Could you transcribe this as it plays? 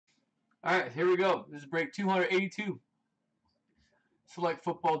All right, here we go. This is break 282. Select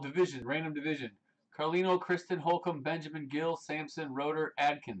football division, random division. Carlino, Kristen, Holcomb, Benjamin, Gill, Sampson, Roeder,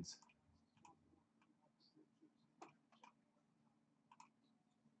 Adkins.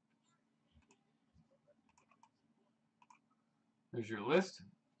 There's your list.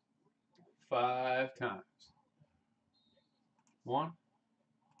 5 times. 1,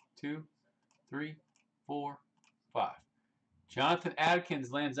 2, 3, 4, 5. Jonathan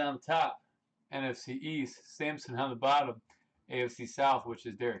Adkins lands on the top, NFC East. Sampson on the bottom, AFC South, which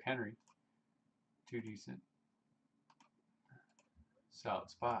is Derrick Henry. 2 decent, solid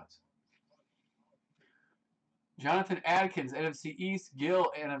spots. Jonathan Adkins, NFC East.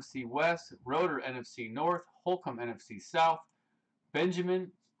 Gill, NFC West. Roeder, NFC North. Holcomb, NFC South. Benjamin,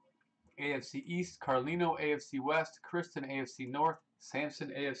 AFC East. Carlino, AFC West. Kristen, AFC North.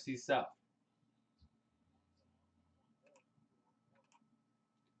 Sampson, AFC South.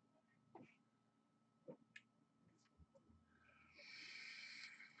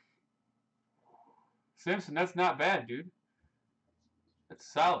 Sampson, that's not bad, dude.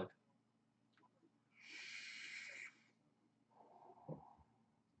 That's solid.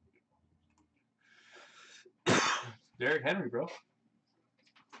 Derrick Henry, bro.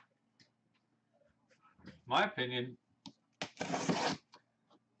 My opinion,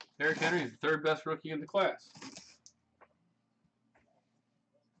 Derrick Henry is the third best rookie in the class.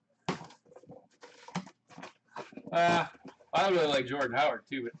 I really like Jordan Howard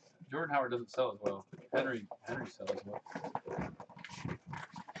too, but Jordan Howard doesn't sell as well. Henry sells well.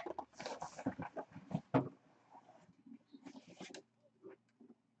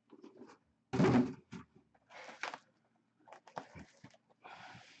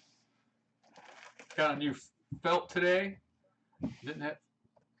 Got a new felt today. Didn't have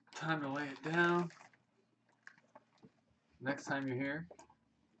time to lay it down. Next time you're here,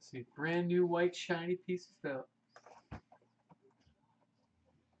 see brand new white shiny piece of felt.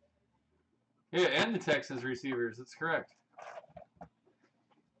 Yeah, and the Texas receivers. That's correct.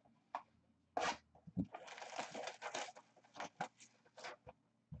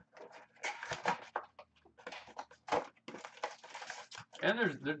 And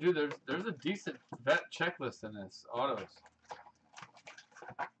there's a decent vet checklist in this autos.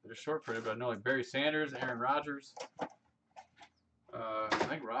 They're short printed, but I know like Barry Sanders, Aaron Rodgers, I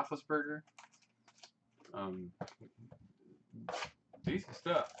think Roethlisberger. Decent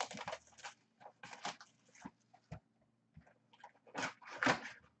stuff.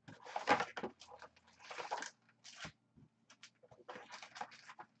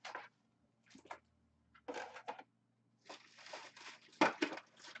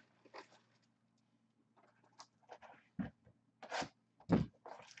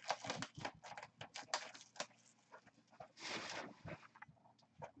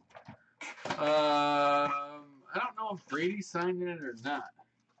 I don't know if Brady signed in it or not.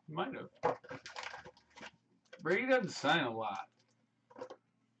 He might have. Brady doesn't sign a lot.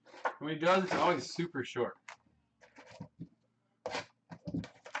 When he does, it's always super short.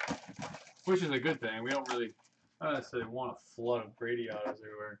 Which is a good thing. We don't really, I don't necessarily want a flood of Brady autos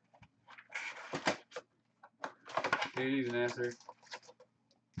everywhere. Katie's an answer.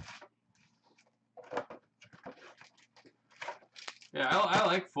 Yeah, I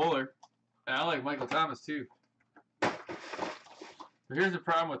like Fuller. And I like Michael Thomas too. But here's the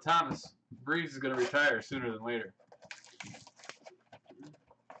problem with Thomas. Breeze is going to retire sooner than later.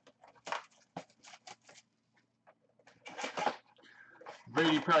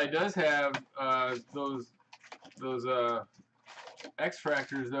 Brady probably does have those X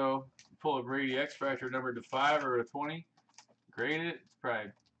fractors though. Pull a Brady X fractor numbered to 5 or a 20, grade it. It's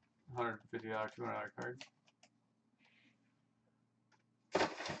probably $150, $200 card.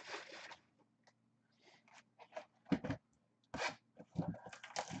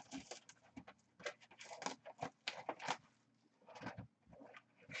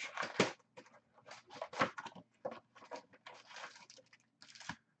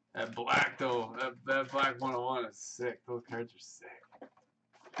 That black though, that black 101 is sick. Those cards are sick.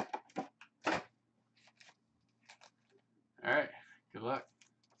 All right, good luck.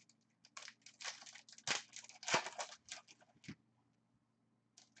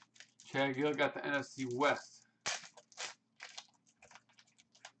 Chad Gill got the NFC West.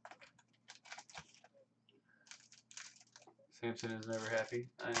 Sampson is never happy.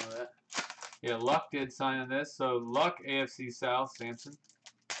 I know that. Yeah, Luck did sign on this, so Luck AFC South, Sampson.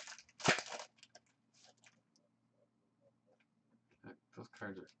 Those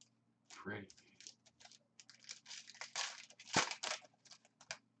cards are pretty.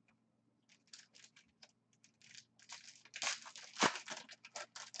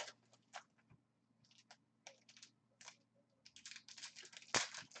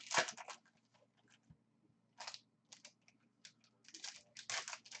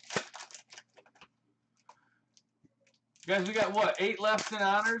 Guys, we got what? 8 left in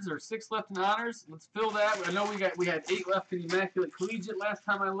honors or 6 left in honors. Let's fill that. I know we had 8 left in Immaculate Collegiate last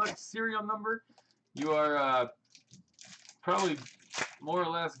time I looked. Serial number. You are probably more or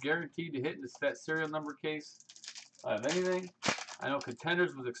less guaranteed to hit that serial number case of anything. I know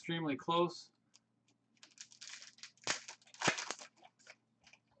Contenders was extremely close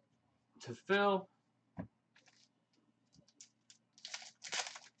to fill.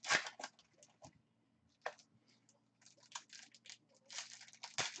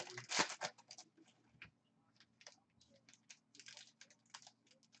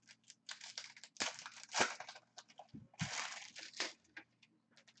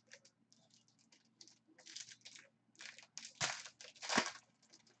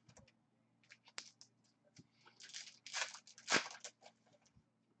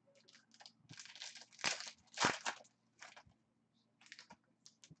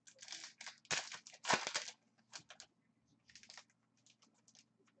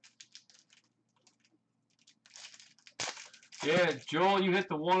 Yeah, Joel, you hit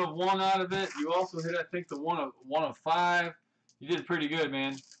the 1 of 1 out of it. You also hit, I think, the 1 of 5. You did pretty good,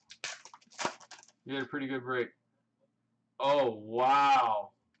 man. You had a pretty good break. Oh,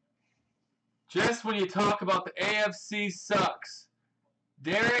 wow. Just when you talk about the AFC sucks.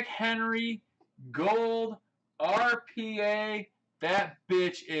 Derrick Henry, gold, RPA. That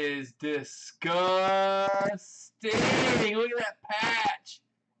bitch is disgusting. Look at that patch.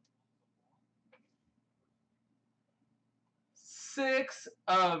 6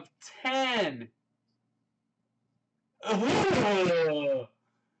 of 10. Ugh.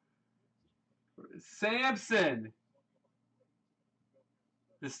 Samson.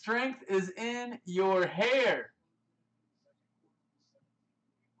 The strength is in your hair.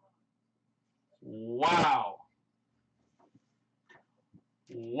 Wow.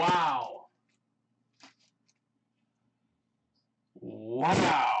 Wow.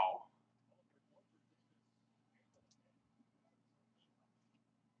 Wow.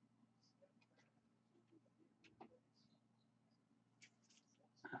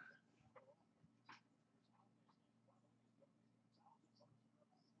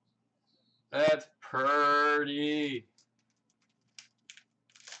 That's pretty.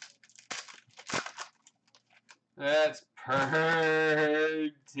 That's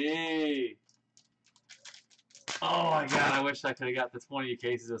pretty. Oh my god, I wish I could have got the 20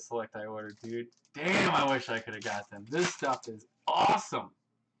 cases of Select I ordered, dude. Damn, I wish I could have got them. This stuff is awesome.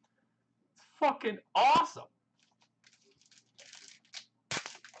 It's fucking awesome.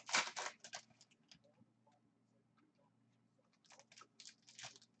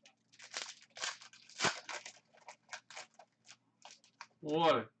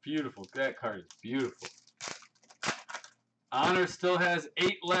 What a beautiful, that card is beautiful. Honors still has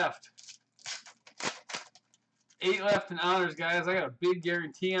 8 left. 8 left in honors, guys. I got a big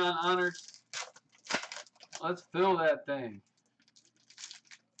guarantee on honors. Let's fill that thing.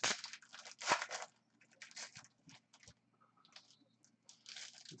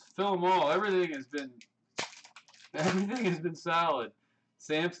 Let's fill them all. Everything has been solid.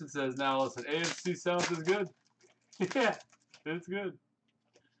 Samson says, now listen, AFC South is good. Yeah, it's good.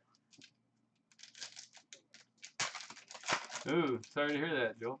 Ooh, sorry to hear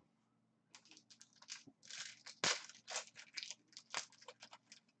that, Joe.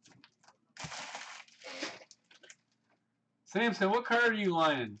 Samson, what card are you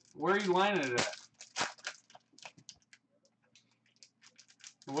lining? Where are you lining it at?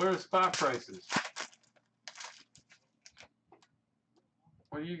 What are the spot prices?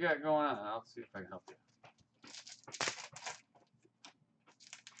 What do you got going on? I'll see if I can help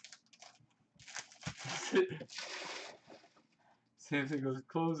you. Samson goes,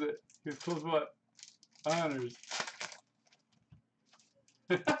 close it. He goes, close what? Honors.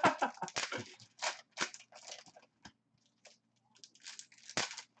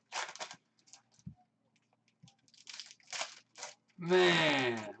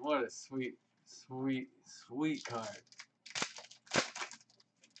 Man, what a sweet, sweet, sweet card.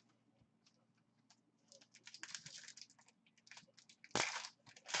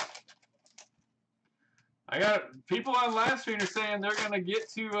 I got people on live stream are saying they're gonna get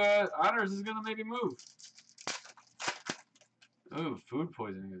to honors is gonna maybe move. Ooh, food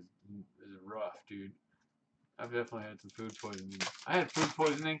poisoning is rough, dude. I've definitely had some food poisoning. I had food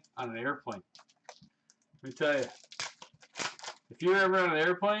poisoning on an airplane. Let me tell you. If you're ever on an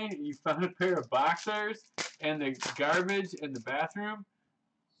airplane and you found a pair of boxers and the garbage in the bathroom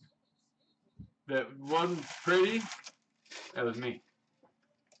that wasn't pretty, that was me.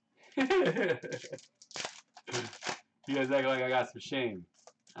 You guys act like I got some shame.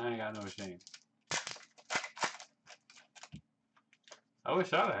 I ain't got no shame. I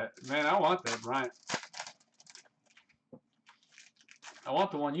wish I had. Man, I want that, Bryant. I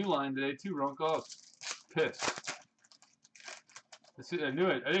want the one you lined today too, Ronco. I was pissed. I knew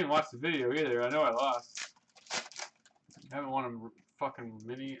it. I didn't watch the video either. I know I lost. I haven't won a fucking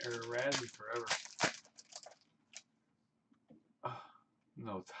mini or Razzie forever. Oh,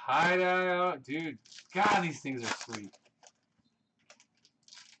 no tie-dye out. Dude, God, these things are sweet.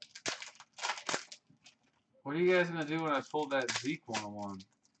 What are you guys going to do when I pull that Zeke 101?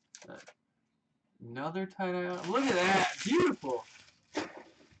 Another tie-dye out? Look at that. Beautiful.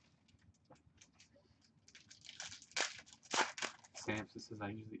 Samson says I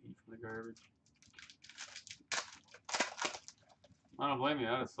usually eat from the garbage. I don't blame you.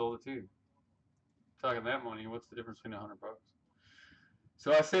 I'd have sold it too. Talking that money, what's the difference between $100?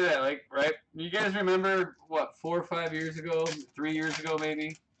 So I say that, like, right? You guys remember, what, 4 or 5 years ago, 3 years ago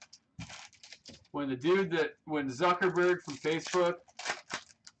maybe, when the dude when Zuckerberg from Facebook,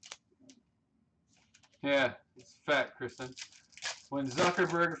 yeah, it's fat, Kristen. When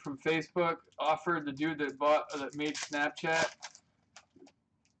Zuckerberg from Facebook offered the dude that made Snapchat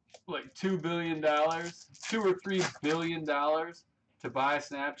like $2 billion, $2 or $3 billion to buy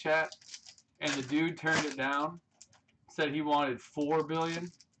Snapchat, and the dude turned it down, said he wanted $4 billion.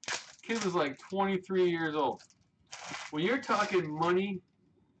 Kid was like 23 years old. When you're talking money,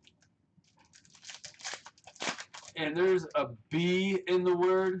 and there's a B in the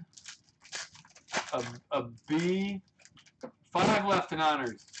word, a B, 5 left in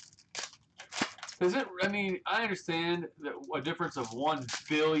honors. Does it? I mean, I understand that a difference of $1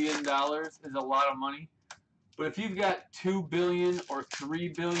 billion is a lot of money, but if you've got $2 billion or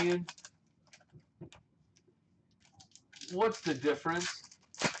 $3 billion, what's the difference?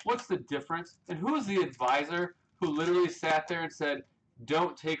 What's the difference? And who's the advisor who literally sat there and said,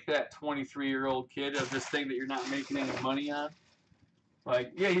 "Don't take that 23-year-old kid of this thing that you're not making any money on"?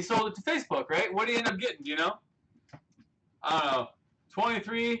 Like, yeah, he sold it to Facebook, right? What did he end up getting? Do you know? I don't know.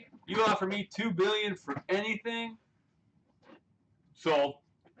 23. You offer me $2 billion for anything? Sold.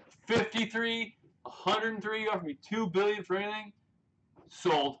 53. 103. You offer me $2 billion for anything?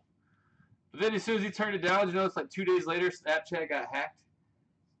 Sold. But then as soon as he turned it down, you know, it's like 2 days later, Snapchat got hacked.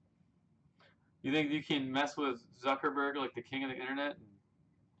 You think you can mess with Zuckerberg, like the king of the internet, and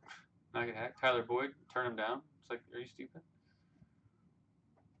not get hacked? Tyler Boyd, turn him down. It's like, are you stupid?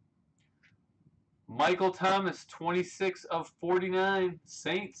 Michael Thomas, 26 of 49.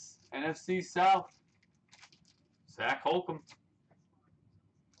 Saints, NFC South. Zach Holcomb.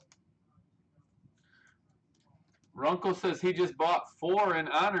 Runkle says he just bought 4 in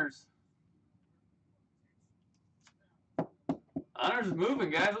honors. Honors is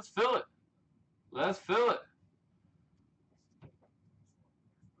moving, guys. Let's fill it. Let's fill it.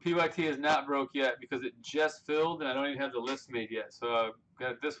 PYT is not broke yet because it just filled and I don't even have the list made yet. So I've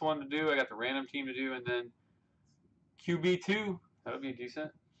got this one to do. I got the random team to do, and then QB2. That would be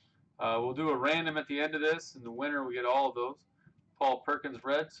decent. We'll do a random at the end of this, and the winner will get all of those. Paul Perkins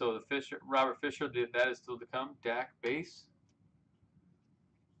red. So the Robert Fisher did that is still to come. Dak base.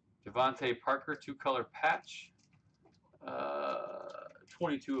 Devontae Parker 2-color patch.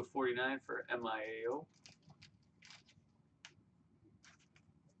 22 of 49 for MIAO.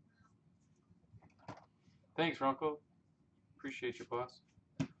 Thanks, Ronco. Appreciate you, boss.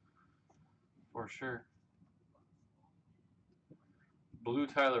 For sure. Blue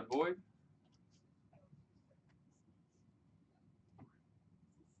Tyler Boyd.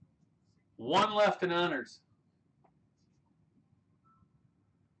 One left in honors.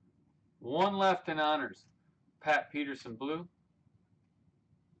 One left in honors. Pat Peterson blue.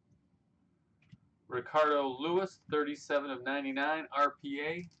 Ricardo Lewis, 37 of 99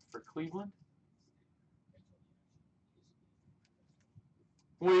 RPA for Cleveland.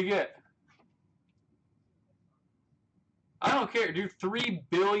 What do you get? I don't care, dude. $3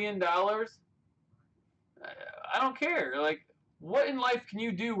 billion? I don't care. Like, what in life can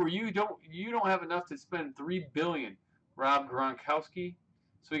you do where you don't have enough to spend $3 billion? Rob Gronkowski.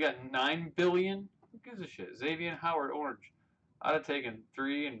 So we got $9 billion. Who gives a shit? Xavier Howard orange. I'd have taken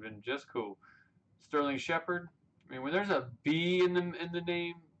 3 and been just cool. Sterling Shepard. I mean, when there's a B in the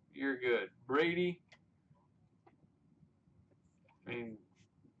name, you're good. Brady. I mean,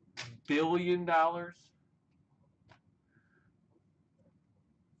 $1 billion. I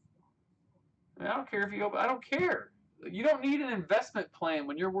don't care if you open. I don't care. You don't need an investment plan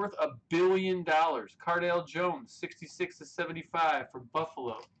when you're worth $1 billion. Cardale Jones, 66 to 75 for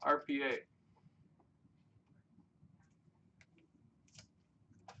Buffalo RPA.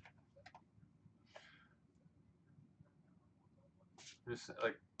 Just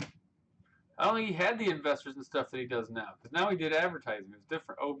like, I don't think he had the investors and stuff that he does now, because now he did advertising. It's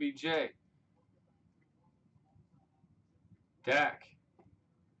different. OBJ. Dak.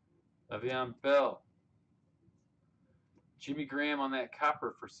 Le'Veon Bell. Jimmy Graham on that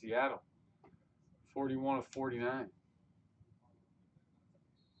copper for Seattle. 41 of 49.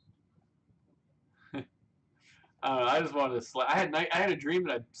 I don't know. I just wanted to slap. I had a dream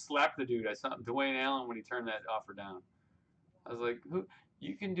that I slapped the dude. I saw Dwayne Allen when he turned that offer down. I was like, "Who?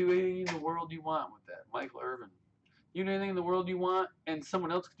 You can do anything in the world you want with that, Michael Irvin. You can do anything in the world you want, and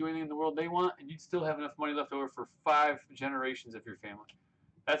someone else could do anything in the world they want, and you'd still have enough money left over for 5 generations of your family."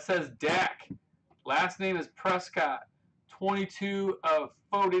 That says Dak. Last name is Prescott. 22 of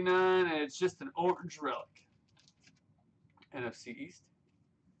 49, and it's just an orange relic. NFC East.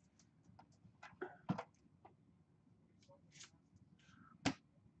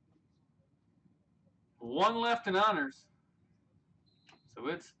 One left in honors, so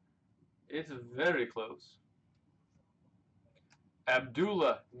it's very close.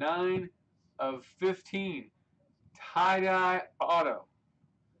 Abdullah, 9 of 15, tie-dye auto.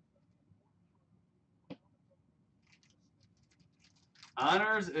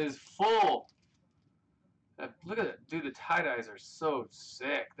 Honors is full. Look at that, dude. The tie-dyes are so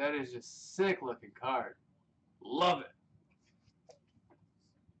sick. That is just sick looking card. Love it.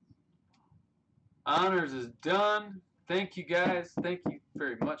 Honors is done. Thank you guys. Thank you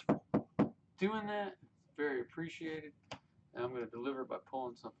very much for doing that. Very appreciated. And I'm going to deliver by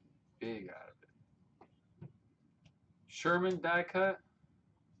pulling something big out of it. Sherman die cut.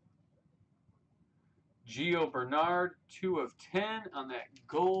 Gio Bernard, 2 of 10 on that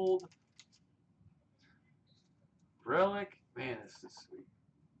gold relic. Man, this is sweet.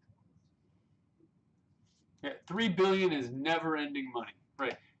 Yeah, $3 billion is never-ending money.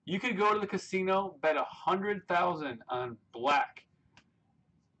 Right. You could go to the casino, bet $100,000 on black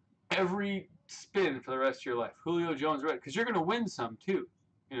every spin for the rest of your life. Julio Jones red, because you're going to win some too.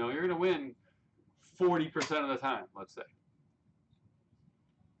 You know, you're going to win 40% of the time, let's say.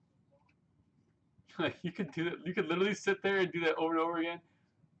 Like you could do that. You could literally sit there and do that over and over again.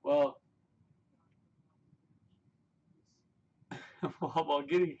 Well, while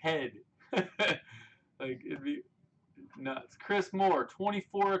getting head. Like it'd be nuts. Chris Moore,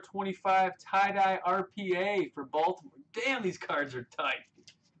 24 of 25 tie-dye RPA for Baltimore. Damn, these cards are tight.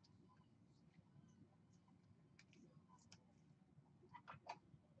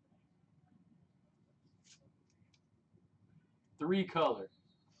 Three color.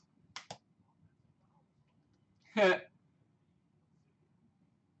 He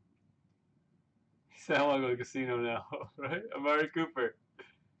said, I want to go to the casino now, right? Amari Cooper.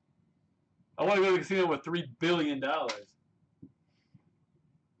 I want to go to the casino with $3 billion.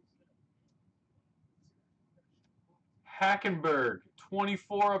 Hackenberg,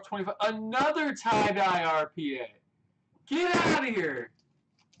 24 of 25. Another tie-dye RPA. Get out of here.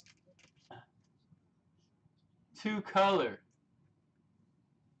 Two color.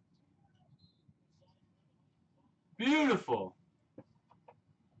 Beautiful.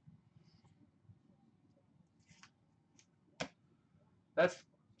 That's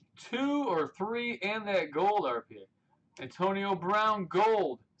 2 or 3 and that gold RPA. Antonio Brown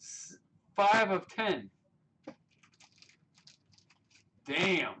gold. 5 of 10.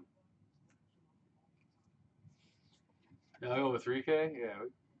 Damn. Now I go with 3K? Yeah.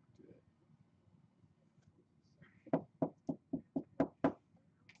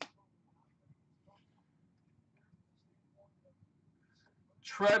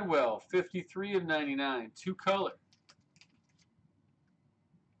 Treadwell, 53 of 99. Two color.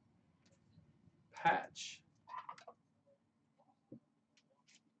 Patch.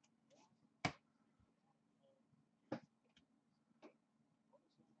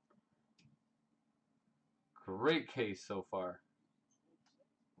 Great case so far.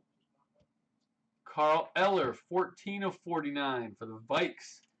 Carl Eller, 14 of 49 for the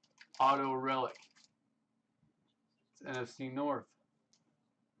Vikes. Auto relic. It's NFC North.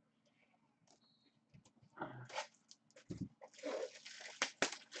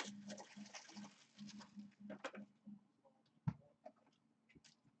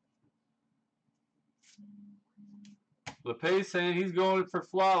 LePay saying he's going for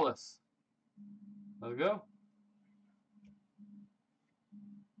flawless. Let's go.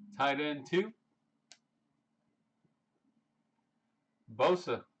 Tight end 2.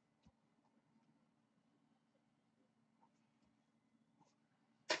 Bosa.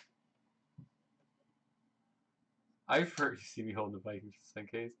 I've heard you see me holding the Vikings just in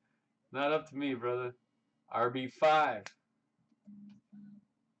case. Not up to me, brother. RB5.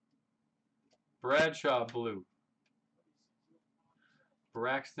 Bradshaw blue.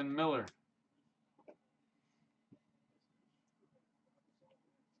 Braxton Miller.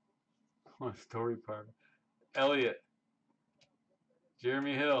 Oh, story part. Elliot.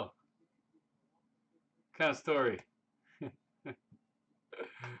 Jeremy Hill. What kind of story?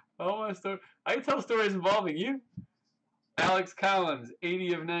 Oh, my story. I can tell stories involving you. Alex Collins,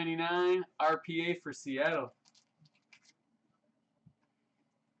 80 of 99, RPA for Seattle.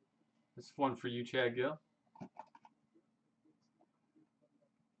 This one for you, Chad Gill.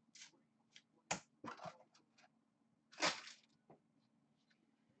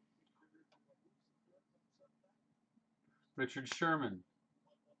 Richard Sherman.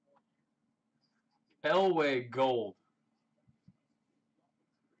 Elway Gold.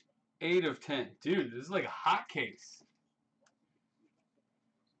 8 of 10. Dude, this is like a hot case.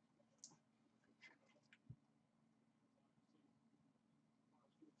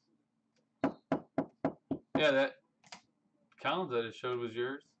 Yeah, that Collins that it showed was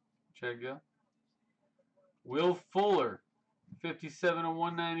yours. Chad Gill. Will Fuller. 57 of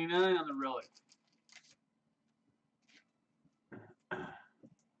 199 on the relic.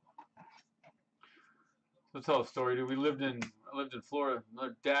 Let's tell a story, dude. I lived in Florida.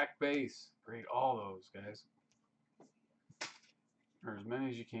 Another Dak base. Grade all those, guys. Or as many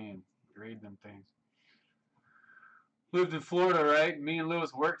as you can. Grade them things. Lived in Florida, right? Me and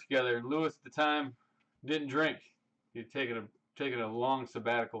Lewis worked together, and Lewis at the time didn't drink. He'd taken a long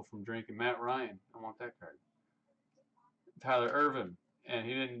sabbatical from drinking. Matt Ryan, I want that card. Tyler Irvin, and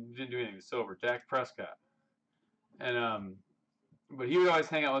he didn't do anything sober. Dak Prescott, and but he would always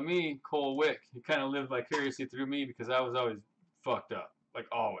hang out with me. Cole Wick, he kind of lived vicariously through me because I was always fucked up, like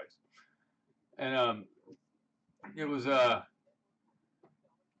always. And it was it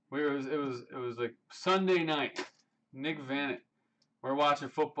was like Sunday night. Nick Vannett, we're watching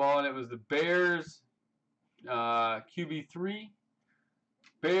football, and it was the Bears, QB3.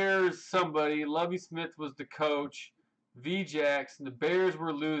 Bears somebody. Lovie Smith was the coach. V-Jacks, and the Bears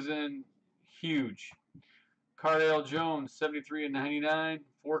were losing huge. Cardale Jones, 73 of 99,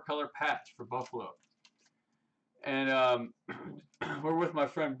 4-color patch for Buffalo. And we're with my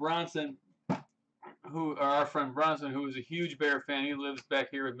friend Bronson, our friend Bronson, who is a huge Bear fan. He lives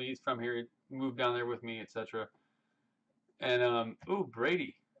back here with me. He's from here. He moved down there with me, etc. And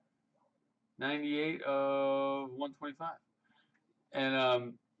Brady, 98 of 125.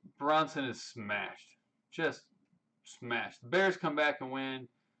 And Bronson is smashed, just smashed. The Bears come back and win.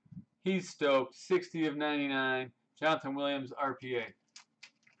 He's stoked. 60 of 99. Jonathan Williams, RPA.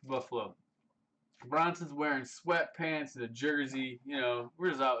 Buffalo. Bronson's wearing sweatpants and a jersey. You know, we're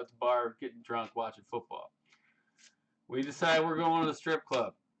just out at the bar getting drunk watching football. We decide we're going to the strip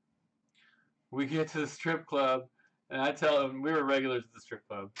club. We get to the strip club, and I tell them, we were regulars at the strip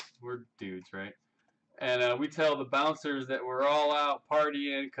club. We're dudes, right? And we tell the bouncers that we're all out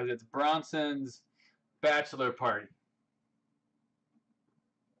partying because it's Bronson's bachelor party.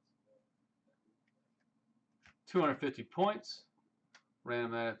 250 points.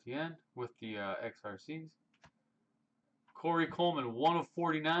 Ran that at the end with the XRCs. Corey Coleman, 1 of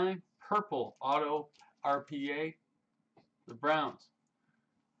 49. Purple auto RPA. The Browns.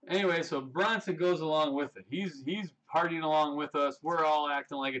 Anyway, so Bronson goes along with it. He's partying along with us. We're all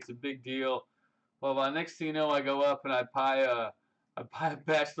acting like it's a big deal. Well, next thing you know, I go up and I buy a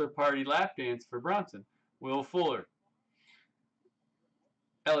bachelor party lap dance for Bronson. Will Fuller.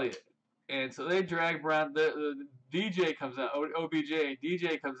 Elliot. And so they drag Bronson. The DJ comes on, OBJ.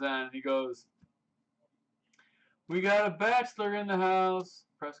 DJ comes on and he goes, "We got a bachelor in the house."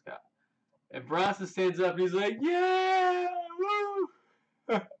 Prescott. And Bronson stands up and he's like, "Yeah! Woo!"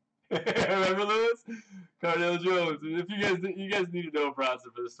 Remember Lewis? Cardale Jones. If you guys need to know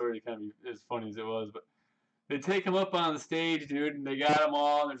Bronson for the story to kind of be as funny as it was, but they take him up on the stage, dude, and they got him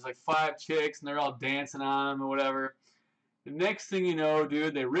all. And there's like 5 chicks, and they're all dancing on him or whatever. The next thing you know,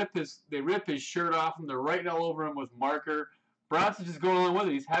 dude, they rip his shirt off him. They're writing all over him with marker. Bronson's just going along with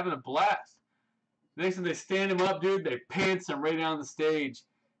it. He's having a blast. The next thing they stand him up, dude, they pants him right down the stage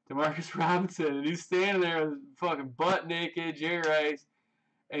to Marcus Robinson, and he's standing there fucking butt naked, Jerry Rice.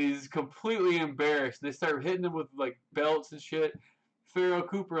 And he's completely embarrassed. They start hitting him with like belts and shit. Pharaoh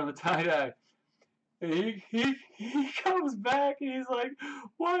Cooper on the tie-dye. And he comes back and he's like,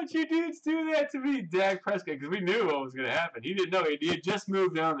 "Why'd you dudes do that to me?" Dak Prescott, because we knew what was going to happen. He didn't know. He had just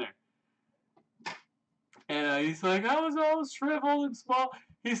moved down there. And he's like, "I was all shriveled and small."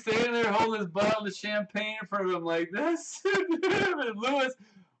 He's standing there holding his bottle of champagne in front of him like this. And Lewis,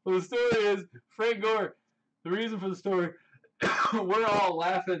 well, the story is, Frank Gore, the reason for the story, we're all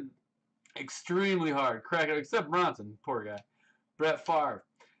laughing extremely hard, cracking up, except Bronson, poor guy. Brett Favre.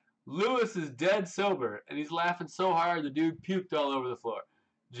 Lewis is dead sober, and he's laughing so hard the dude puked all over the floor.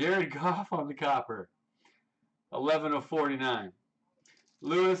 Jared Goff on the copper. 11 of 49.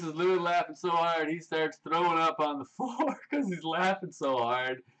 Lewis is literally laughing so hard he starts throwing up on the floor because he's laughing so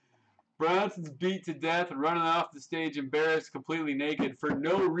hard. Bronson's beat to death, running off the stage embarrassed, completely naked for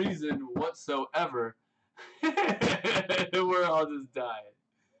no reason whatsoever. We're all just dying.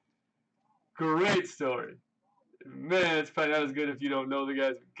 Great story. Man, it's probably not as good if you don't know the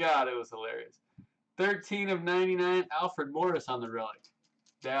guys, but God, it was hilarious. 13 of 99, Alfred Morris on the relic.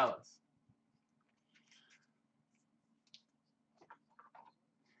 Dallas.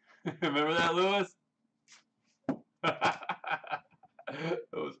 Remember that, Lewis? It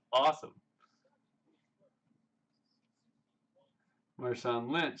was awesome.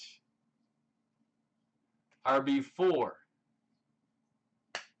 Marshawn Lynch. RB4.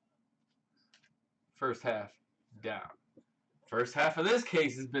 First half down. First half of this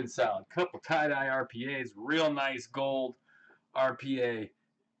case has been solid. Couple tie-dye RPAs. Real nice gold RPA.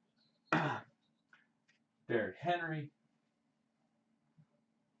 Derrick Henry.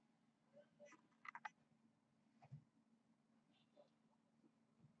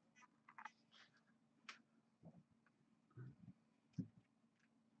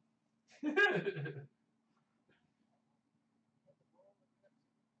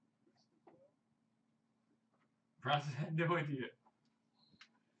 Bronson had no idea.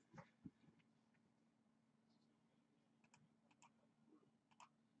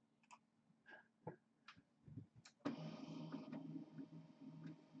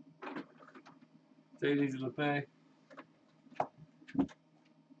 Take it easy, LeFay.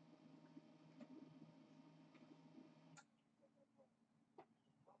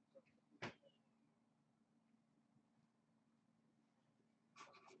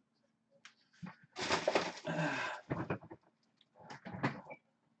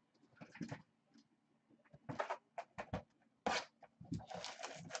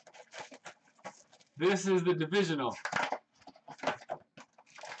 This is the divisional.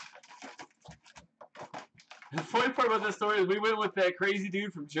 The funny part about this story is we went with that crazy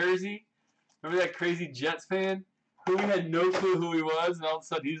dude from Jersey. Remember that crazy Jets fan? Who we had no clue who he was, and all of a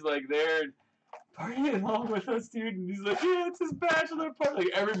sudden he's like there and partying along with us, dude. And he's like, yeah, it's his bachelor party.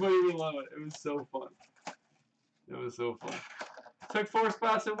 Like, everybody would love it. It was so fun. It was so fun. Took 4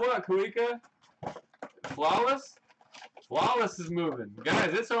 spots in what, Kuika? Flawless? Flawless is moving.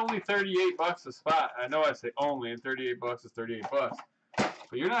 Guys, it's only 38 bucks a spot. I know I say only, and 38 bucks is 38 bucks.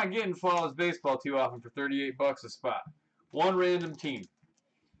 But you're not getting Flawless Baseball too often for 38 bucks a spot. One random team.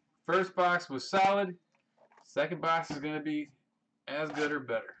 First box was solid. Second box is going to be as good or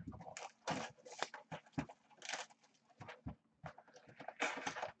better.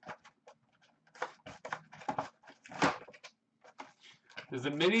 Is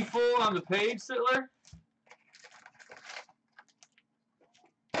the mini full on the page, Sittler?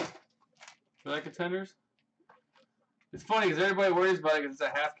 For that contenders? It's funny because everybody worries about it because it's a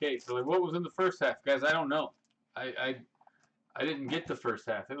half case. So like, what was in the first half? Guys, I don't know. I didn't get the first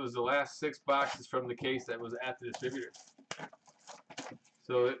half. It was the last 6 boxes from the case that was at the distributor.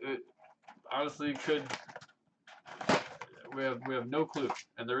 So it honestly could. We have no clue,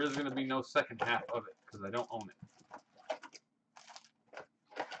 and there is going to be no second half of it because I don't own it.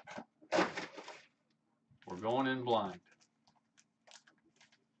 We're going in blind.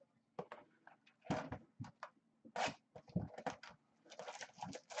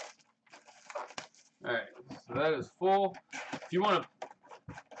 All right, so that is full. If you want to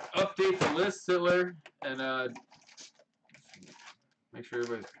update the list, Sittler, and make sure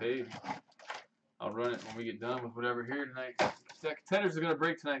everybody's paid, I'll run it when we get done with whatever here tonight. That contenders are going to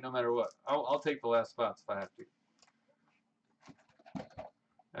break tonight no matter what. I'll take the last spots if I have to.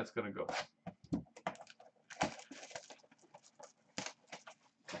 That's going to go.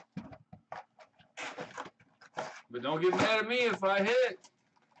 But don't get mad at me if I hit.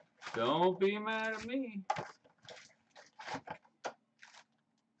 Don't be mad at me.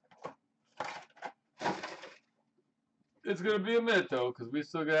 It's going to be a minute, though, because we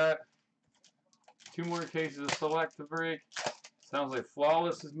still got 2 more cases of select to break. Sounds like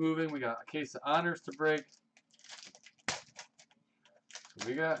Flawless is moving. We got a case of honors to break. So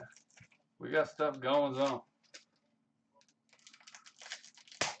we got stuff going on.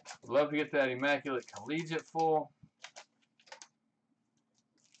 I'd love to get that Immaculate Collegiate full.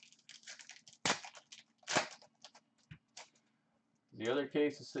 The other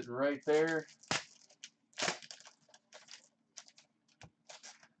case is sitting right there.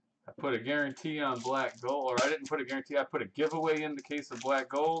 I put a guarantee on black gold, or I didn't put a guarantee, I put a giveaway in the case of black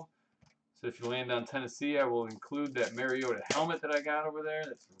gold. So if you land on Tennessee, I will include that Mariota helmet that I got over there.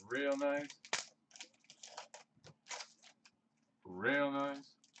 That's real nice. Real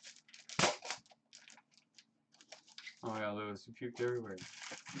nice. Oh yeah, Lewis, you puked everywhere.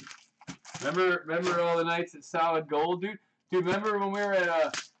 Remember all the nights at Solid Gold, dude? Dude, remember when we were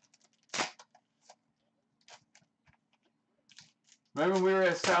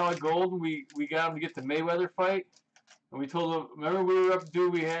at Solid Gold and we got him to get the Mayweather fight? And we told him, remember we were up,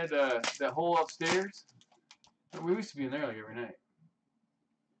 dude, we had that hole upstairs? We used to be in there like every night.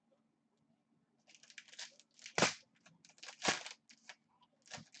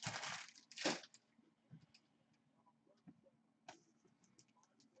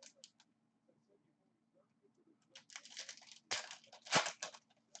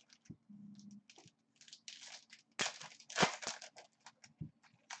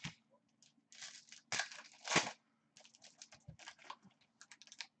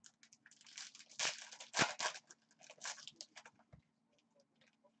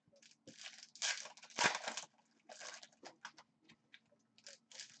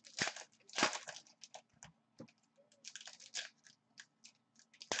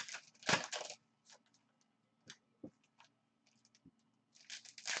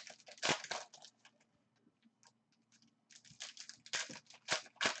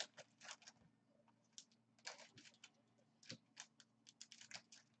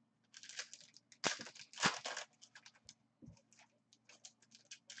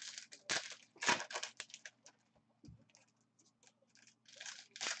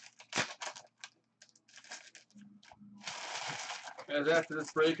 As after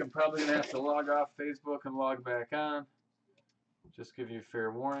this break, I'm probably going to have to log off Facebook and log back on. Just give you a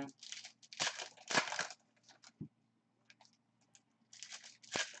fair warning.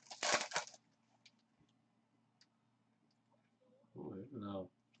 Ooh, no.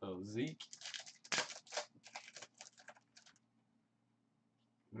 Oh, Zeke.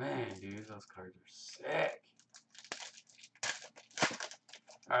 Man, dude, those cards are sick.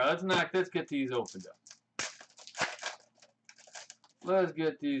 Alright, let's get these opened up. Let's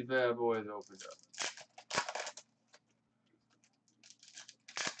get these bad boys opened up.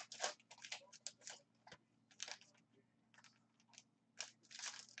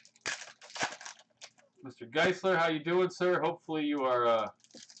 Mr. Geisler, how you doing, sir? Hopefully you are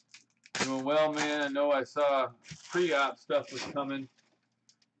doing well, man. I know I saw pre-op stuff was coming.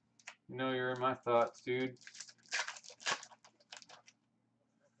 You know you're in my thoughts, dude.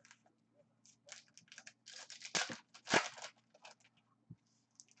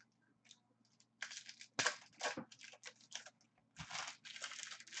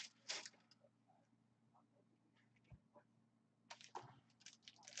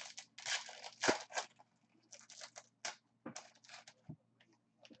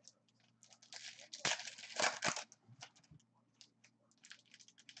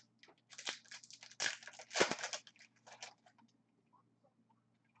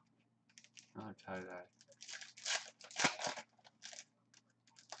 Another tie-dye.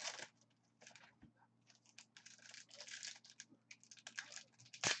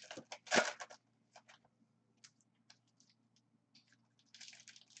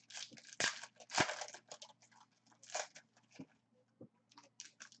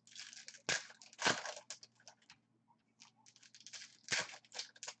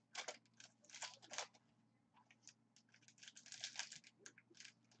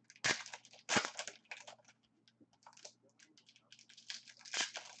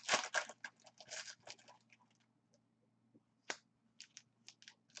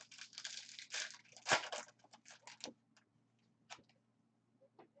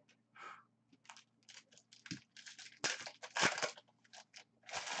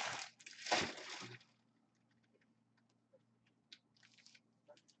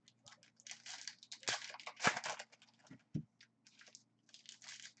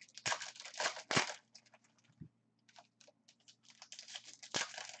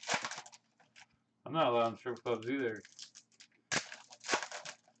 I'm not allowed in strip clubs either.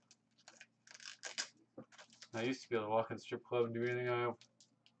 I used to be able to walk in the strip club and do anything I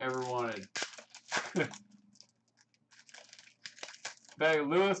ever wanted. Back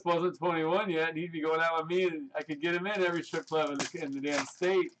Lewis wasn't 21 yet. He'd be going out with me, and I could get him in every strip club in the damn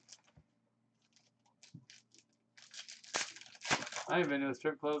state. I ain't been to a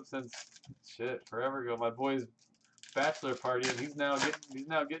strip club since shit forever ago. My boy's bachelor party, and he's now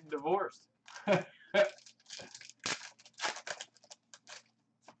getting divorced.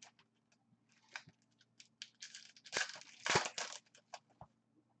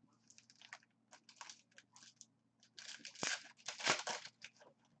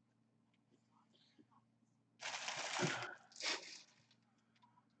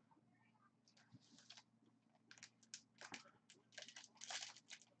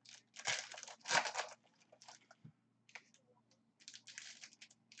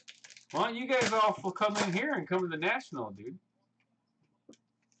 Why don't you guys all come in here and come to the National, dude?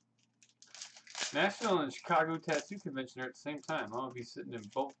 National and Chicago Tattoo Convention are at the same time. I'm gonna be sitting in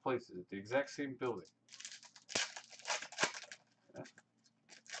both places at the exact same building.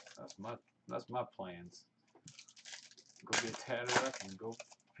 That's my plans. Go get tatted up and go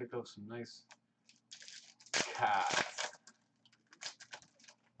pick up some nice cards.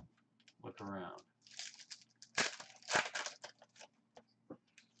 Look around.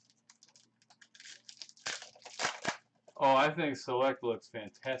 Oh, I think Select looks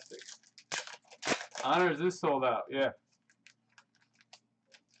fantastic. Honors is sold out, yeah.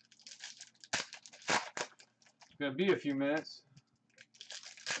 It's gonna be a few minutes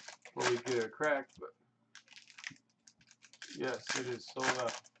before we get it cracked, but yes, it is sold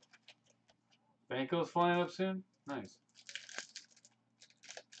out. Banco's flying up soon? Nice.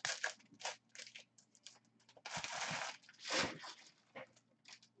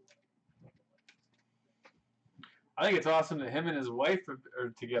 I think it's awesome that him and his wife are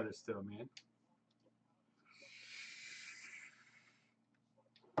together still, man.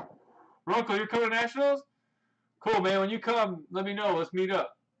 Rocco, you're coming to Nationals? Cool, man. When you come, let me know. Let's meet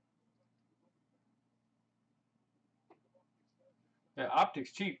up. Yeah,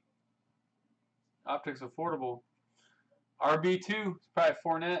 optics cheap. Optics affordable. RB2, it's probably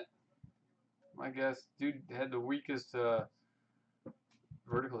Fournette. I guess dude had the weakest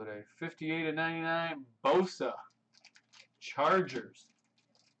vertical today. 58/99. Bosa. Chargers.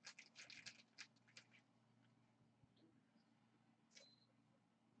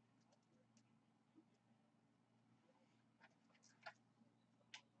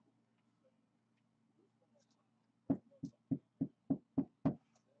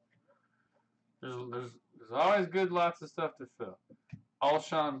 There's always good lots of stuff to fill.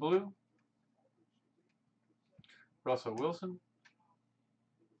 Alshon Blue. Russell Wilson.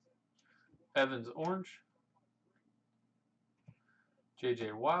 Evans Orange.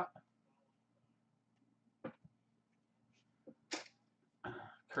 J.J. Watt.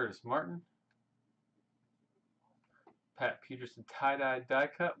 Curtis Martin. Pat Peterson tie-dye die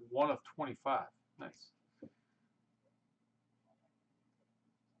cut. 1/25. Nice.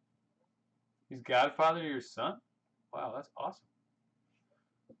 He's godfather to your son? Wow, that's awesome.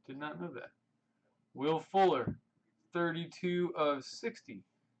 Did not know that. Will Fuller. 32/60.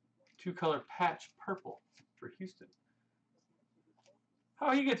 Two-color patch purple for Houston.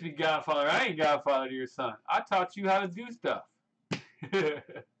 How he get to be godfather? I ain't godfather to your son. I taught you how to do stuff.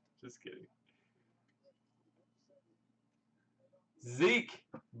 Just kidding. Zeke.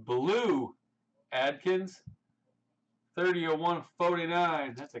 Blue. Adkins.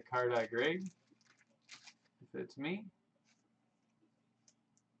 30/149. That's a card I grade. If it's me.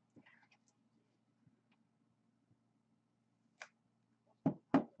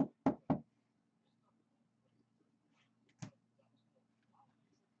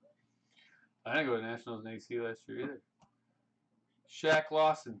 I didn't go to Nationals and AC last year either. Shaq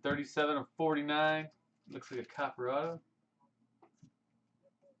Lawson, 37/49. Looks like a copper auto.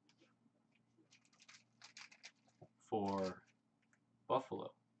 For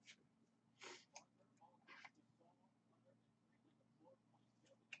Buffalo.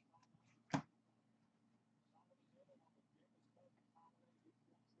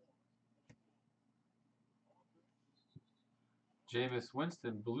 Jameis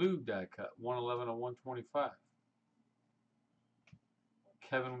Winston, blue die cut, 111/125.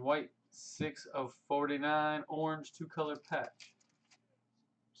 Kevin White, 6/49, orange, two-color patch.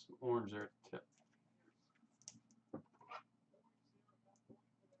 Some orange there at the tip.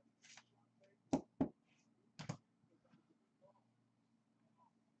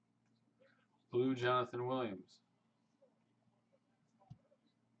 Blue, Jonathan Williams.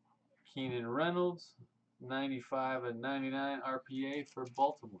 Keenan Reynolds, 95/99 RPA for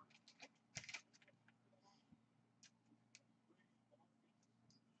Baltimore.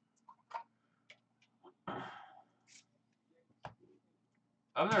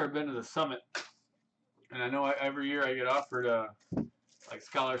 I've never been to the Summit, and I know every year I get offered like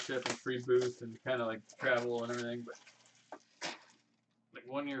scholarship and free booth and kind of like travel and everything, but like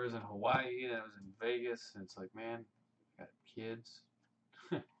one year I was in Hawaii and I was in Vegas, and it's like, man, I got kids.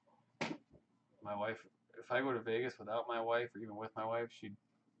 My wife, if I go to Vegas without my wife or even with my wife,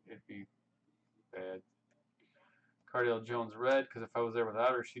 it'd be bad. Cardale Jones red, because if I was there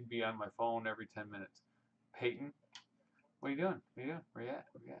without her, she'd be on my phone every 10 minutes. Peyton, what are you doing? What are you doing? Where you at?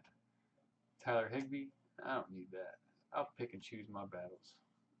 Where you at? Tyler Higbee, I don't need that. I'll pick and choose my battles.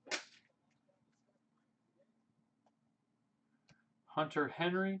 Hunter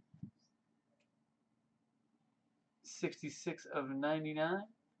Henry, 66/99.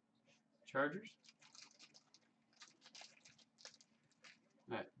 Chargers.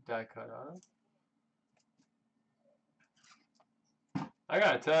 That die cut auto. I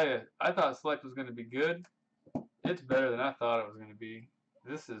gotta tell you, I thought Select was gonna be good. It's better than I thought it was gonna be.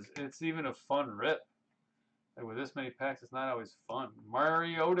 It's even a fun rip. Like with this many packs, it's not always fun.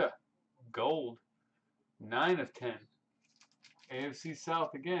 Mariota, gold, 9 of 10. AFC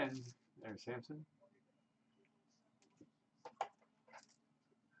South again. There's Samson.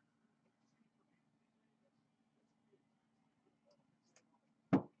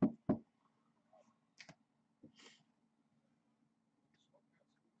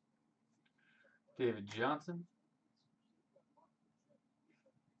 David Johnson.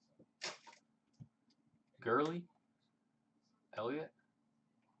 Gurley. Elliott.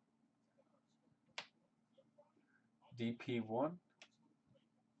 DP1.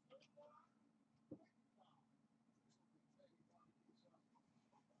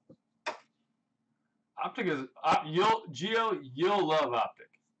 Optic is you'll love Optic.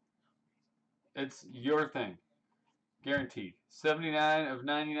 It's your thing. Guaranteed. 79 of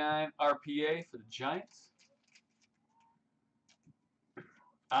 99 RPA for the Giants.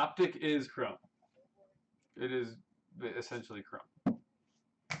 Optic is Chrome. It is essentially Chrome.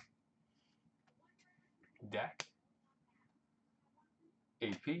 Dak.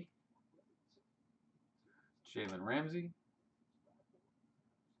 AP. Jalen Ramsey.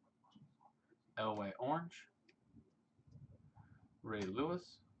 Elway Orange. Ray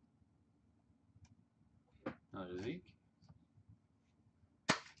Lewis. Another Zeke.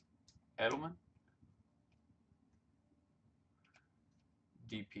 Edelman.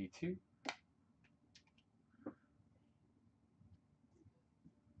 DP2.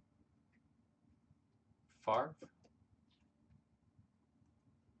 Favre.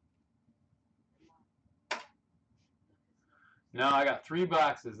 No, I got 3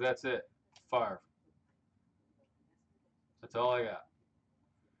 boxes. That's it. Favre. That's all I got.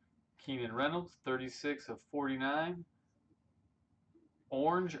 Keenan Reynolds, 36 of 49.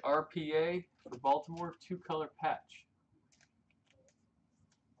 Orange RPA for Baltimore, 2-color patch.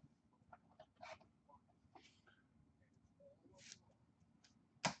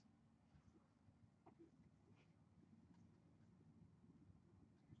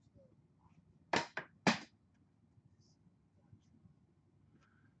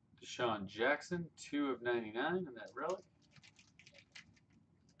 Deshaun Jackson, 2 of 99 in that relic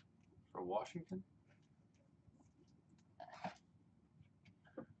for Washington.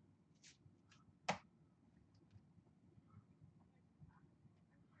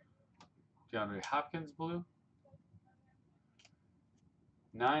 DeAndre Hopkins blue.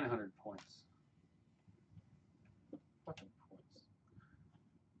 900 points. Fucking points.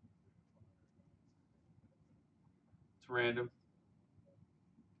 It's random.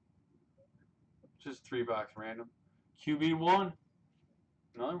 Just 3-box random. QB1.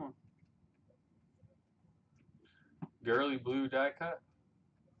 Another one. Gurley blue die cut.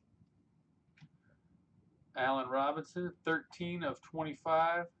 Allen Robinson, 13 of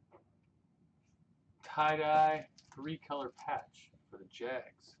 25. Tie-dye 3-color patch for the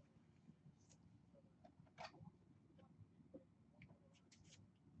Jags.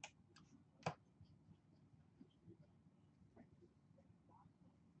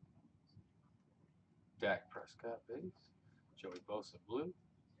 Dak Prescott base. Joey Bosa blue.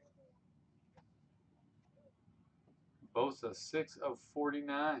 Bosa 6 of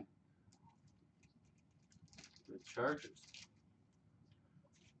 49. The Chargers.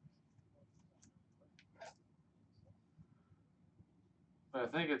 I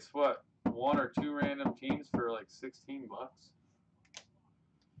think it's what, 1 or 2 random teams for like 16 bucks.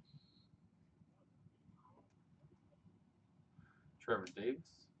 Trevor Davis.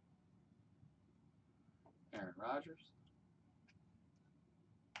 Aaron Rodgers.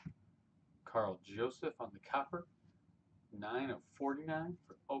 Carl Joseph on the copper. 9 of 49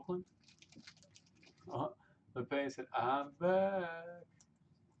 for Oakland. The base said, I'm back.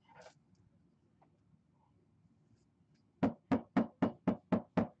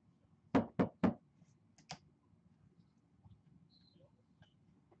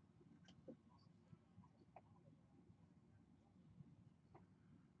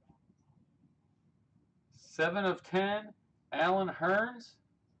 Seven of 10, Allen Hurns.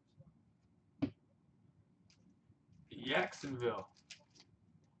 Jacksonville.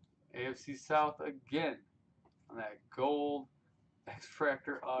 AFC South again on that gold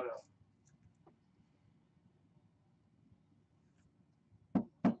X-Fractor auto.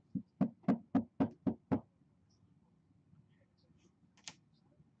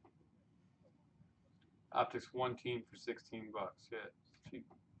 Optics 1 team for 16 bucks. Yeah, it's cheap.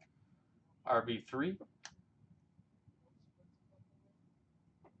 RB3.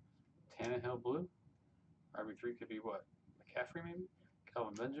 Tannehill blue. RB3 could be what? McCaffrey maybe?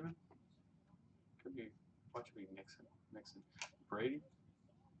 Calvin Benjamin? Could be, watch it be Nixon. Brady.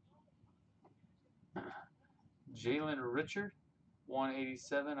 Jalen Richard.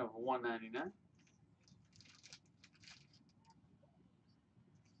 187 of 199.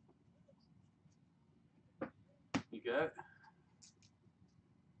 You got it.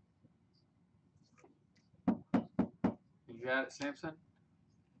 You got it, Samson.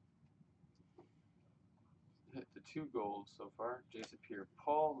 Hit the 2 golds so far. Jason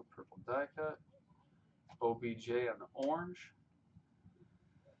Pierre-Paul, the purple die cut. OBJ on the orange.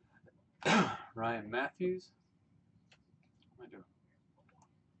 Ryan Matthews. What am I doing?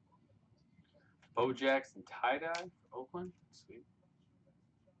 Bo Jackson tie-dye for Oakland. Sweet.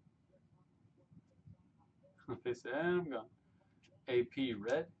 They said, I'm gone. AP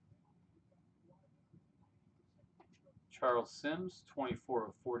red. Charles Sims, 24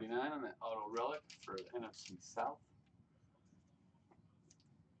 of 49 on that auto relic for NFC South.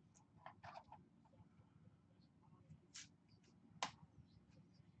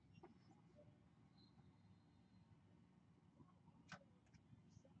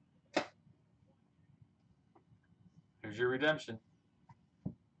 Here's your redemption.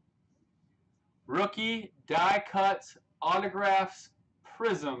 Rookie, die cuts, autographs,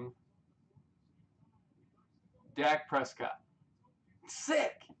 prism, Dak Prescott.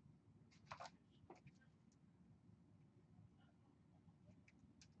 Sick!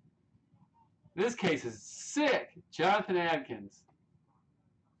 This case is sick. Jonathan Adkins.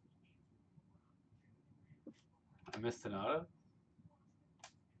 I missed an auto.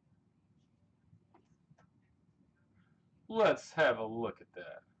 Let's have a look at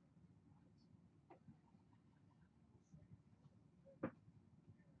that.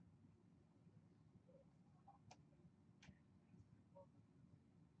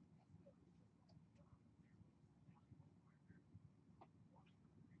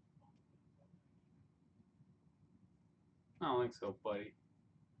 I don't think so, buddy.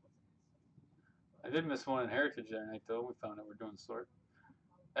 I did miss one in Heritage that night, though. We found out we're doing sort.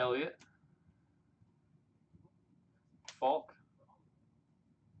 Elliott. Falk.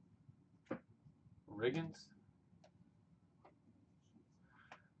 Riggins.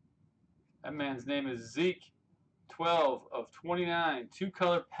 That man's name is Zeke. 12 of 29.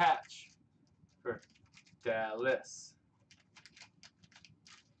 2-color patch for Dallas.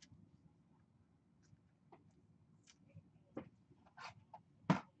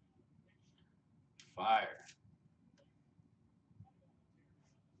 Fire.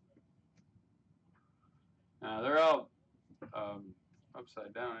 They're all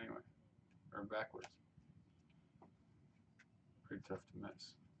upside down anyway, or backwards. Pretty tough to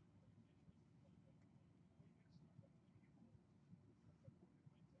miss.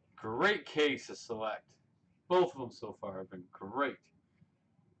 Great case to select. Both of them so far have been great.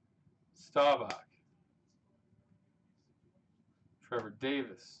 Staubach. Trevor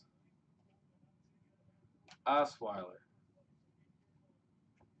Davis. Osweiler.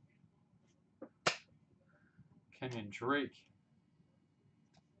 Kenyon Drake.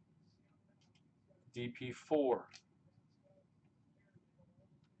 DP4.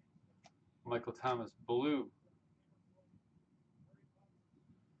 Michael Thomas blue.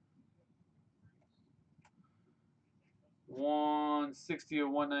 $160 of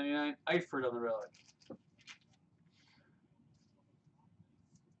 $199. Eifert on the relic.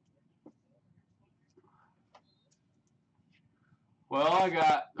 Well, I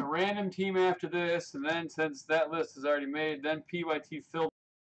got a random team after this, and then since that list is already made, then PYT filled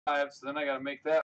 5, so then I got to make that